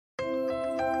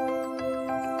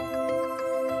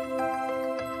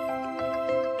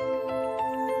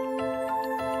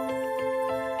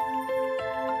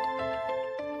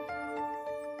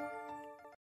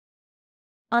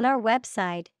On our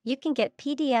website, you can get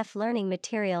PDF learning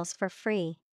materials for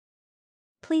free.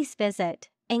 Please visit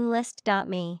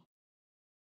englist.me.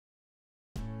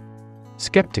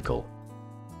 Skeptical.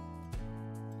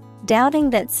 Doubting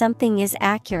that something is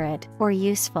accurate or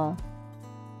useful.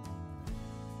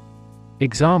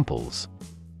 Examples: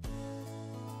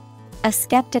 A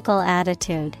skeptical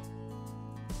attitude.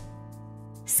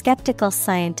 Skeptical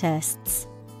scientists.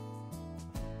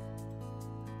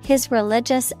 His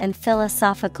religious and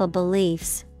philosophical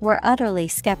beliefs were utterly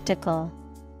skeptical.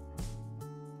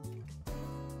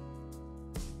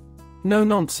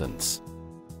 No-nonsense.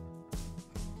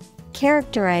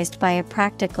 Characterized by a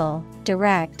practical,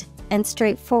 direct, and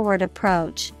straightforward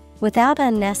approach, without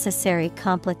unnecessary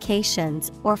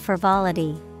complications or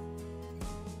frivolity.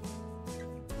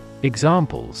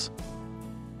 Examples: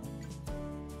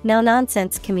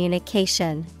 No-nonsense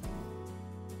communication.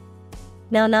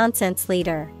 No-nonsense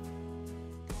leader.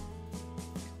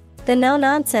 The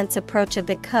no-nonsense approach of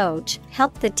the coach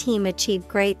helped the team achieve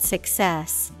great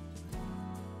success.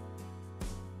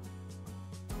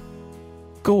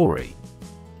 Gory.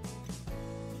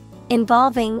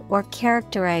 Involving or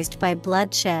characterized by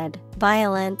bloodshed,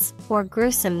 violence, or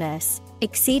gruesomeness,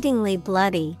 exceedingly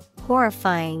bloody,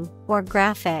 horrifying, or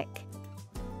graphic.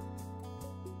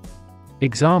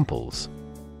 Examples: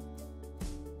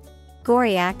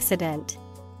 Gory accident.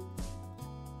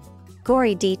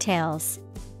 Gory details.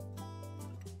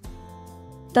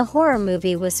 The horror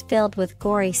movie was filled with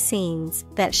gory scenes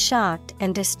that shocked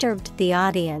and disturbed the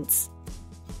audience.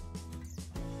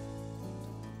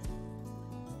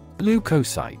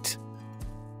 Leukocyte.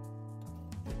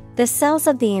 The cells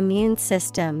of the immune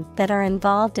system that are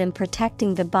involved in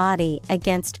protecting the body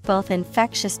against both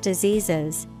infectious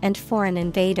diseases and foreign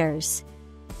invaders.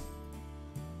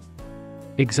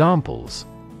 Examples: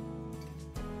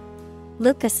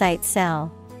 Leukocyte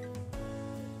cell.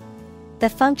 The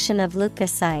function of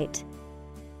leukocyte.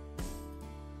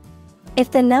 If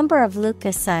the number of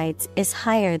leukocytes is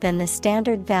higher than the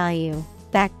standard value,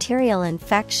 bacterial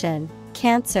infection,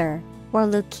 cancer, or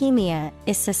leukemia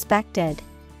is suspected.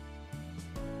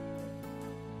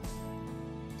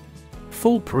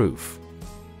 Foolproof.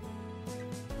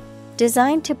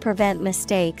 Designed to prevent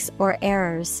mistakes or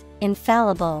errors,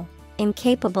 infallible,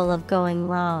 incapable of going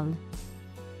wrong.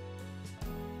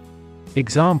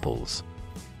 Examples: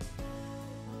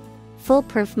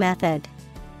 Foolproof method.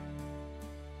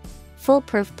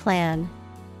 Foolproof plan.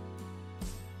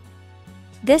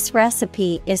 This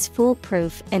recipe is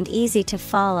foolproof and easy to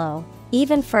follow,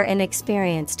 even for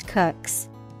inexperienced cooks.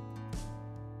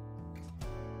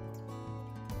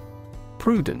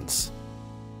 Prudence.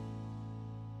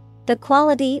 The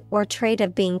quality or trait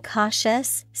of being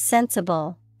cautious,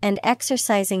 sensible, and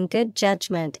exercising good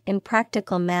judgment in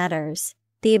practical matters,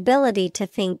 the ability to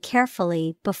think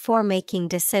carefully before making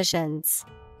decisions.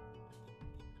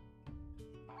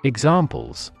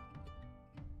 Examples: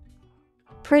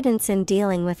 Prudence in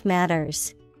dealing with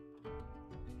matters.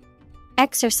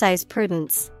 Exercise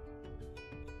prudence.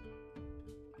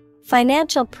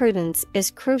 Financial prudence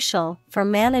is crucial for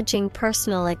managing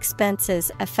personal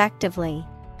expenses effectively.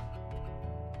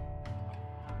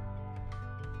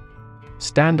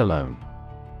 Standalone.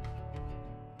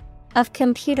 Of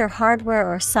computer hardware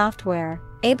or software,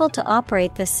 able to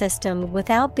operate the system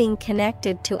without being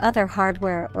connected to other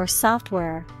hardware or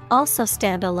software, also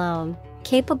standalone,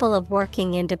 capable of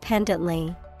working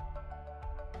independently.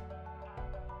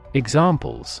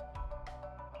 Examples: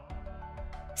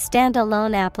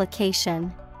 Standalone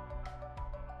application.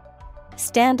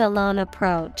 Standalone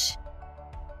approach.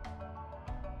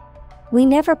 We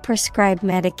never prescribe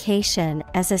medication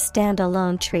as a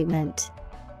standalone treatment.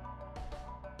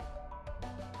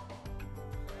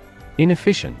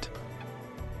 Inefficient.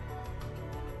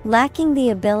 Lacking the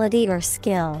ability or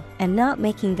skill and not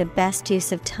making the best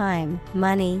use of time,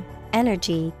 money,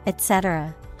 energy,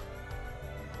 etc.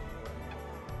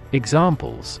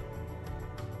 Examples: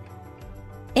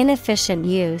 Inefficient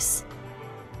use.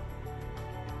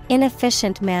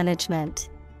 Inefficient management.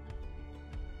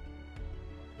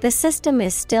 The system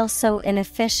is still so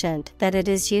inefficient that it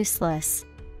is useless.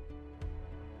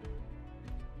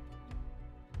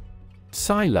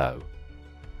 Silo.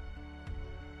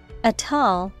 A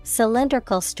tall,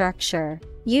 cylindrical structure,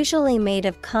 usually made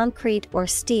of concrete or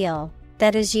steel,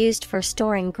 that is used for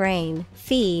storing grain,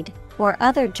 feed, or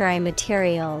other dry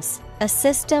materials, a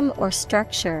system or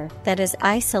structure that is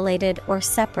isolated or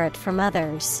separate from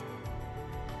others.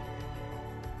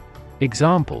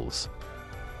 Examples: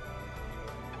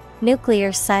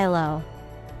 Nuclear silo.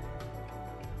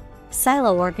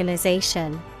 Silo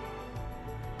organization.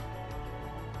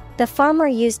 The farmer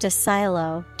used a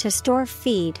silo to store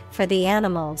feed for the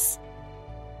animals.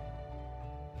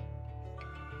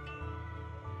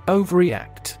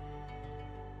 Overreact.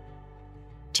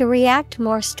 To react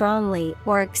more strongly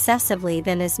or excessively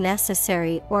than is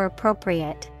necessary or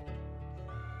appropriate.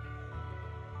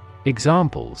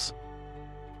 Examples: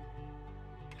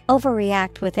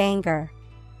 Overreact with anger.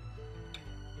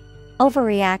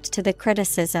 Overreact to the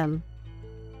criticism.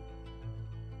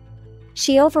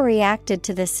 She overreacted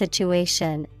to the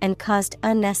situation and caused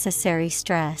unnecessary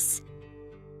stress.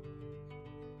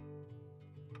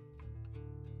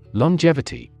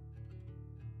 Longevity.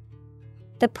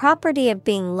 The property of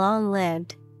being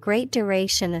long-lived, great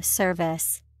duration of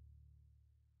service.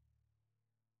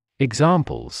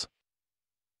 Examples: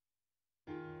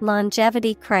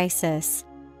 Longevity crisis.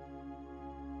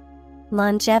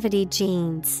 Longevity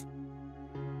genes.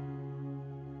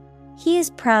 He is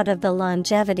proud of the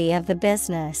longevity of the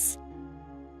business.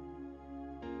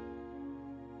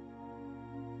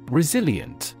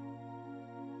 Resilient.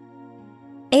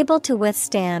 Able to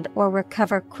withstand or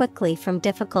recover quickly from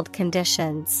difficult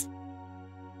conditions.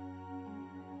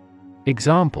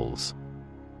 Examples: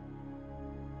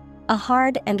 A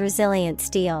hard and resilient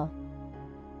steel.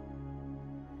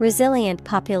 Resilient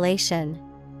population.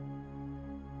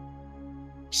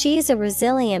 She is a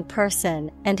resilient person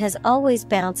and has always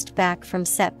bounced back from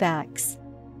setbacks.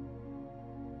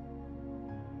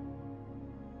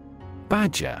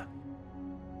 Badger.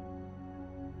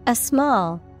 A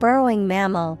small, burrowing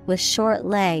mammal with short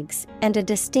legs and a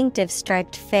distinctive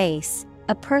striped face,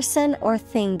 a person or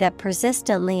thing that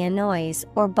persistently annoys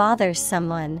or bothers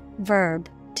someone. Verb,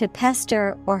 to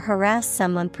pester or harass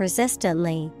someone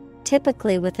persistently,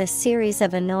 typically with a series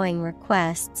of annoying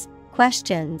requests,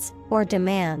 questions, or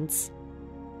demands.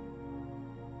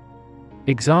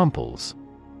 Examples: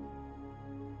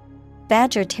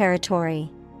 Badger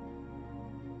territory.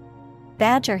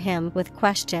 Badger him with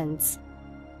questions.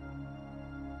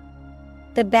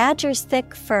 The badger's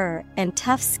thick fur and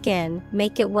tough skin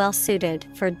make it well suited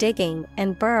for digging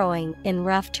and burrowing in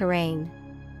rough terrain.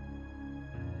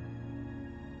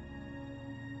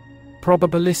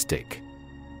 Probabilistic.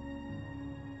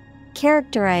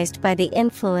 Characterized by the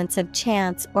influence of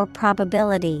chance or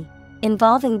probability,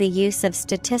 involving the use of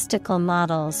statistical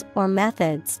models or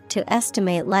methods to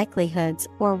estimate likelihoods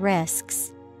or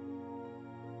risks.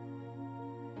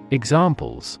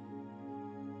 Examples: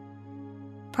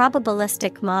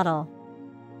 Probabilistic model.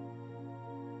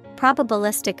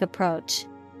 Probabilistic approach.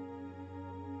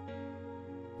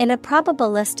 In a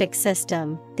probabilistic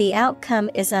system, the outcome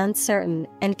is uncertain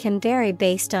and can vary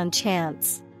based on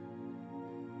chance.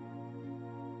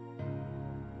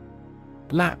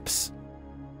 Lapse.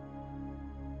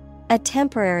 A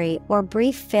temporary or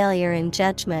brief failure in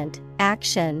judgment,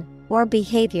 action, or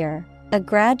behavior, a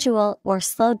gradual or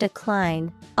slow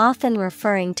decline, often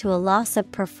referring to a loss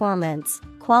of performance,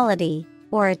 quality,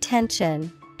 or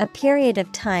attention, a period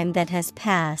of time that has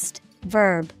passed.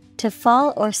 Verb, to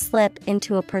fall or slip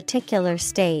into a particular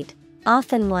state,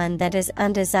 often one that is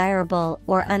undesirable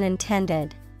or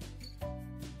unintended.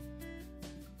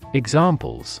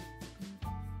 Examples: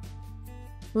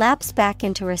 Lapse back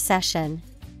into recession.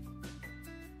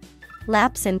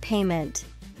 Lapse in payment.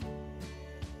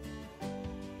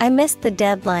 I missed the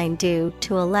deadline due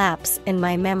to a lapse in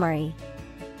my memory.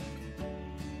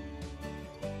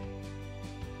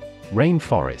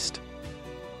 Rainforest.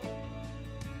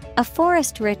 A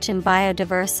forest rich in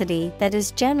biodiversity that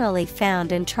is generally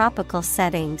found in tropical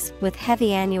settings with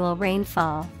heavy annual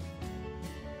rainfall.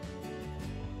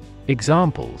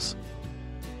 Examples: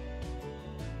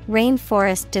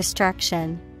 Rainforest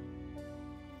destruction.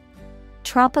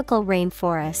 Tropical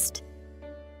rainforest.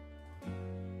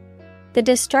 The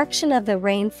destruction of the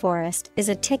rainforest is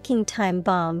a ticking time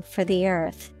bomb for the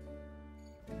earth.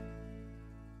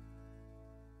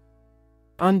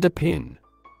 Underpin.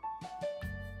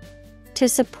 To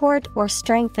support or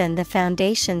strengthen the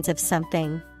foundations of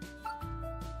something.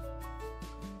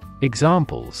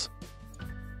 Examples: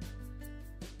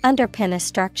 Underpin a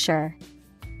structure.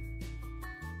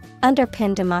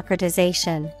 Underpin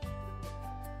democratization.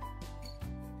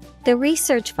 The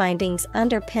research findings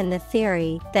underpin the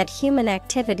theory that human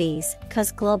activities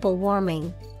cause global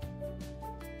warming.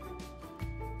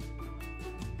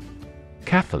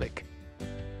 Catholic.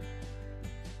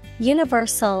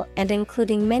 Universal and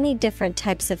including many different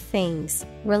types of things,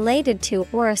 related to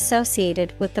or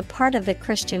associated with the part of the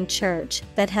Christian Church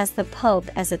that has the Pope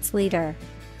as its leader.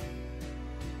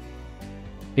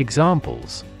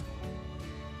 Examples: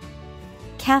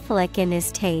 Catholic in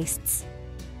his tastes.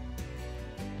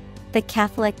 The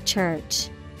Catholic Church.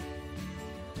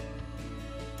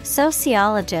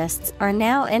 Sociologists are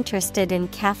now interested in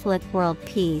Catholic world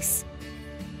peace.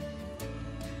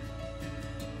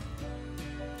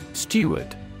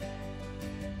 Steward.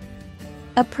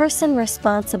 A person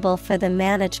responsible for the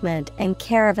management and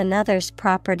care of another's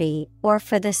property or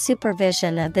for the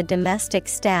supervision of the domestic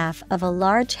staff of a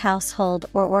large household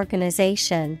or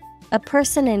organization. A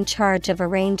person in charge of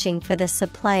arranging for the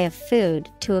supply of food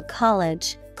to a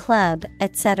college, club,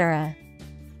 etc.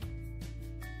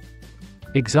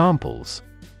 Examples: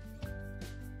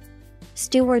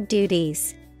 steward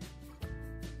duties,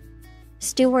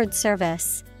 steward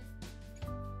service.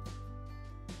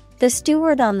 The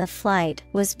steward on the flight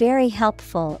was very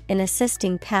helpful in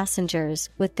assisting passengers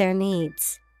with their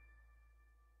needs.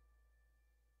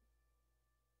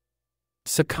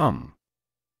 Succumb.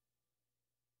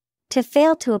 To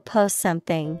fail to oppose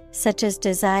something, such as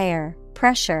desire,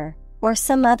 pressure, or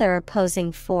some other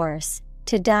opposing force.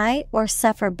 To die or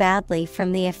suffer badly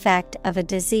from the effect of a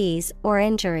disease or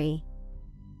injury.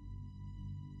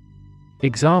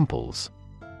 Examples: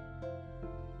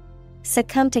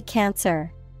 succumb to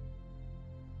cancer,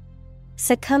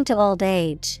 succumb to old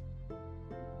age.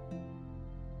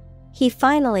 He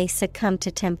finally succumbed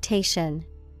to temptation.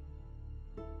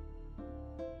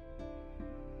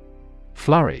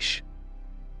 Flourish.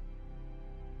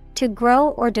 To grow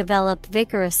or develop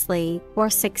vigorously or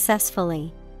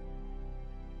successfully.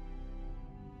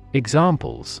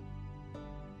 Examples: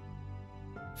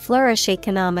 flourish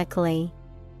economically,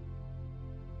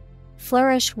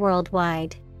 flourish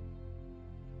worldwide.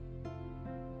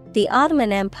 The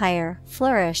Ottoman Empire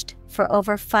flourished for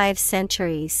over 5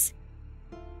 centuries.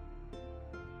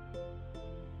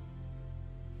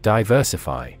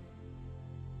 Diversify.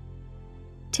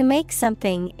 To make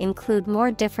something include more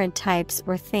different types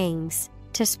or things,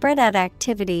 to spread out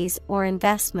activities or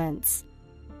investments.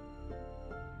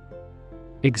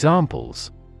 Examples: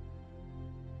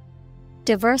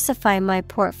 diversify my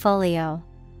portfolio,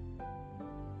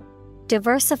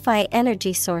 diversify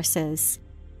energy sources.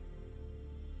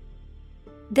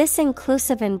 This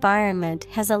inclusive environment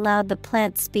has allowed the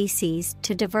plant species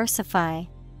to diversify.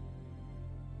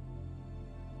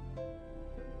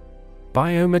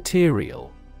 Biomaterial.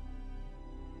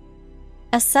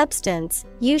 A substance,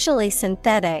 usually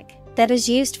synthetic, that is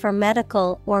used for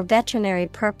medical or veterinary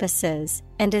purposes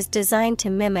and is designed to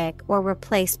mimic or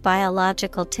replace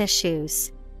biological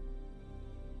tissues.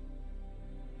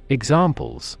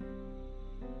 Examples: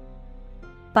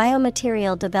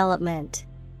 biomaterial development,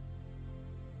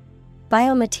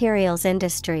 biomaterials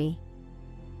industry.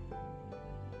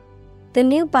 The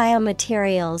new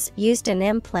biomaterials used in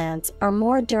implants are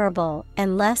more durable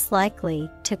and less likely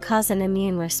to cause an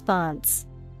immune response.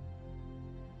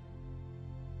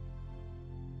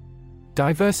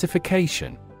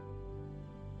 Diversification.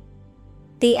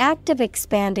 The act of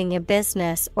expanding a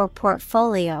business or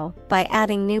portfolio by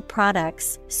adding new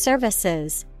products,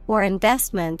 services, or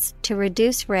investments to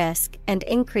reduce risk and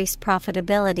increase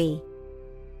profitability.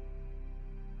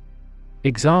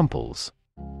 Examples: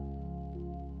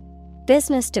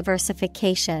 business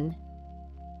diversification,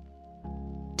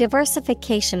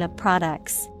 diversification of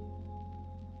products.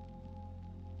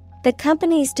 The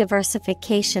company's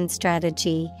diversification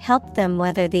strategy helped them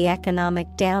weather the economic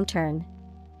downturn.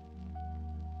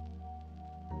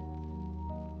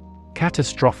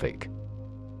 Catastrophic.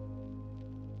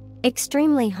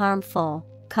 Extremely harmful,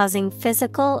 causing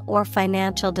physical or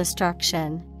financial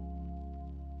destruction.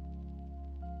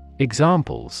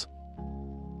 Examples: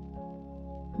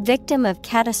 victim of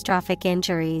catastrophic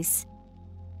injuries,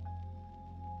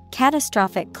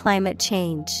 catastrophic climate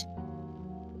change.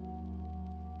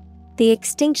 The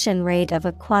extinction rate of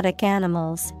aquatic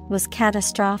animals was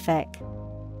catastrophic.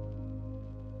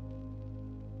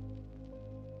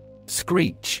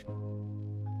 Screech.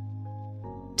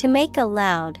 To make a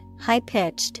loud,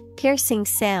 high-pitched, piercing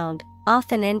sound,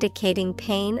 often indicating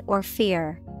pain or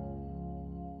fear.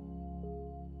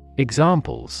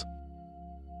 Examples: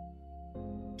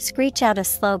 screech out a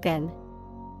slogan,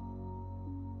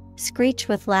 screech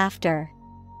with laughter.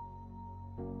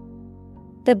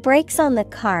 The brakes on the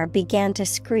car began to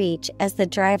screech as the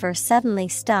driver suddenly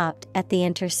stopped at the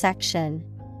intersection.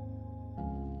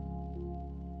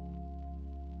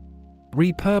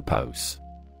 Repurpose.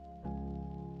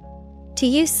 To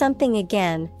use something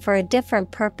again for a different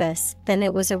purpose than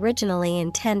it was originally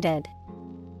intended.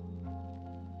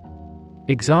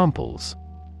 Examples: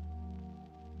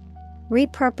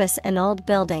 repurpose an old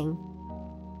building,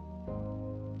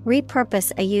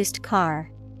 repurpose a used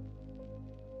car.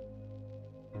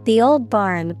 The old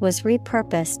barn was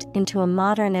repurposed into a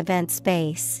modern event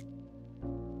space.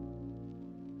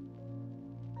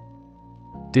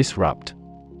 Disrupt.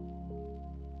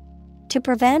 To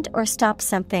prevent or stop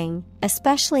something,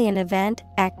 especially an event,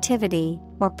 activity,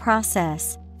 or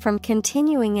process, from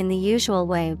continuing in the usual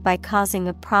way by causing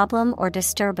a problem or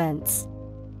disturbance.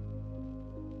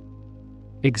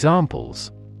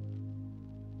 Examples: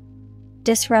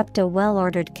 Disrupt a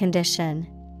well-ordered condition.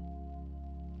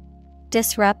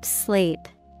 Disrupt sleep.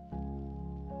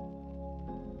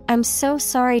 I'm so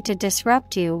sorry to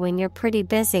disrupt you when you're pretty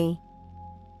busy.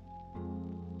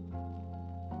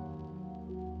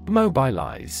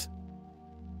 Mobilize.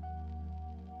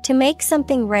 To make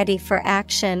something ready for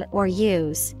action or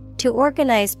use, to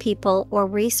organize people or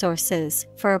resources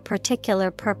for a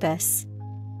particular purpose.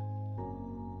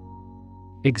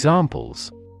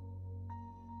 Examples: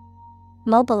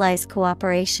 Mobilize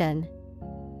cooperation.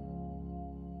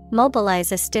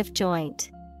 Mobilize a stiff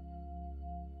joint.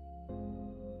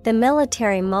 The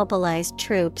military mobilized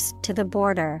troops to the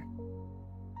border.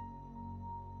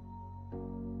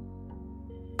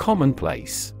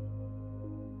 Commonplace.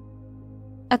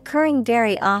 Occurring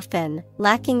very often,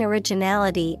 lacking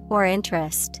originality or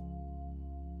interest.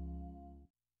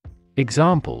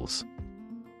 Examples: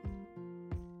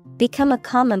 Become a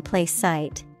commonplace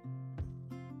sight.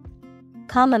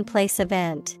 Commonplace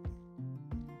event.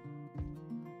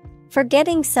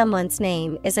 Forgetting someone's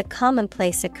name is a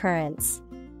commonplace occurrence.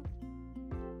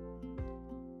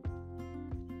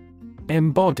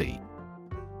 Embody.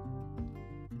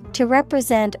 To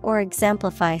represent or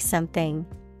exemplify something.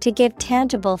 To give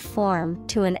tangible form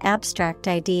to an abstract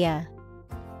idea.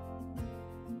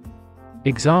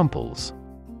 Examples: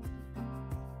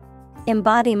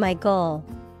 Embody my goal.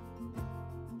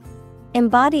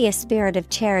 Embody a spirit of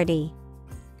charity.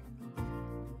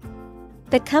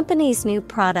 The company's new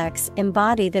products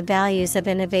embody the values of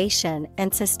innovation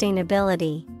and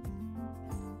sustainability.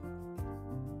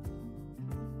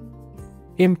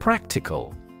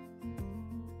 Impractical.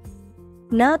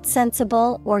 Not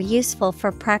sensible or useful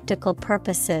for practical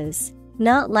purposes,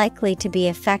 not likely to be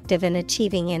effective in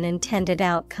achieving an intended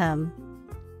outcome.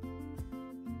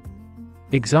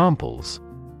 Examples: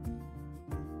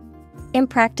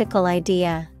 Impractical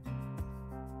idea.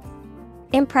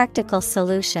 Impractical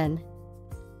solution.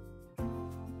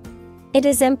 It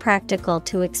is impractical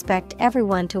to expect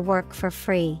everyone to work for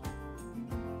free.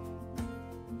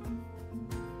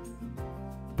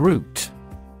 Brute.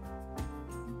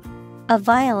 A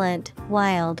violent,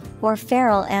 wild, or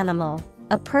feral animal,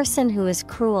 a person who is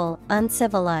cruel,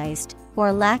 uncivilized,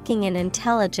 or lacking in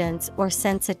intelligence or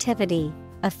sensitivity,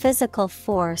 a physical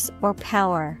force or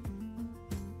power.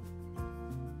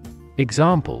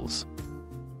 Examples: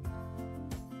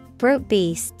 Brute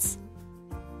beasts.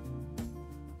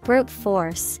 Brute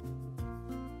force.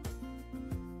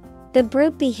 The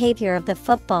brute behavior of the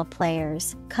football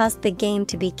players caused the game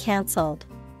to be cancelled.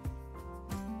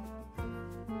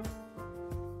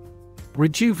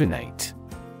 Rejuvenate.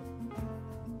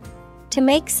 To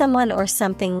make someone or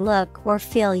something look or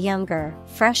feel younger,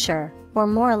 fresher, or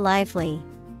more lively.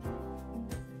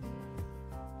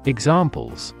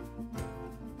 Examples: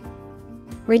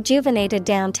 Rejuvenate a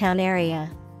downtown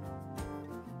area.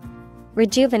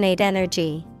 Rejuvenate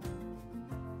energy.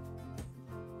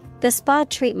 The spa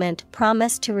treatment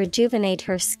promised to rejuvenate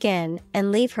her skin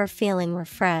and leave her feeling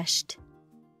refreshed.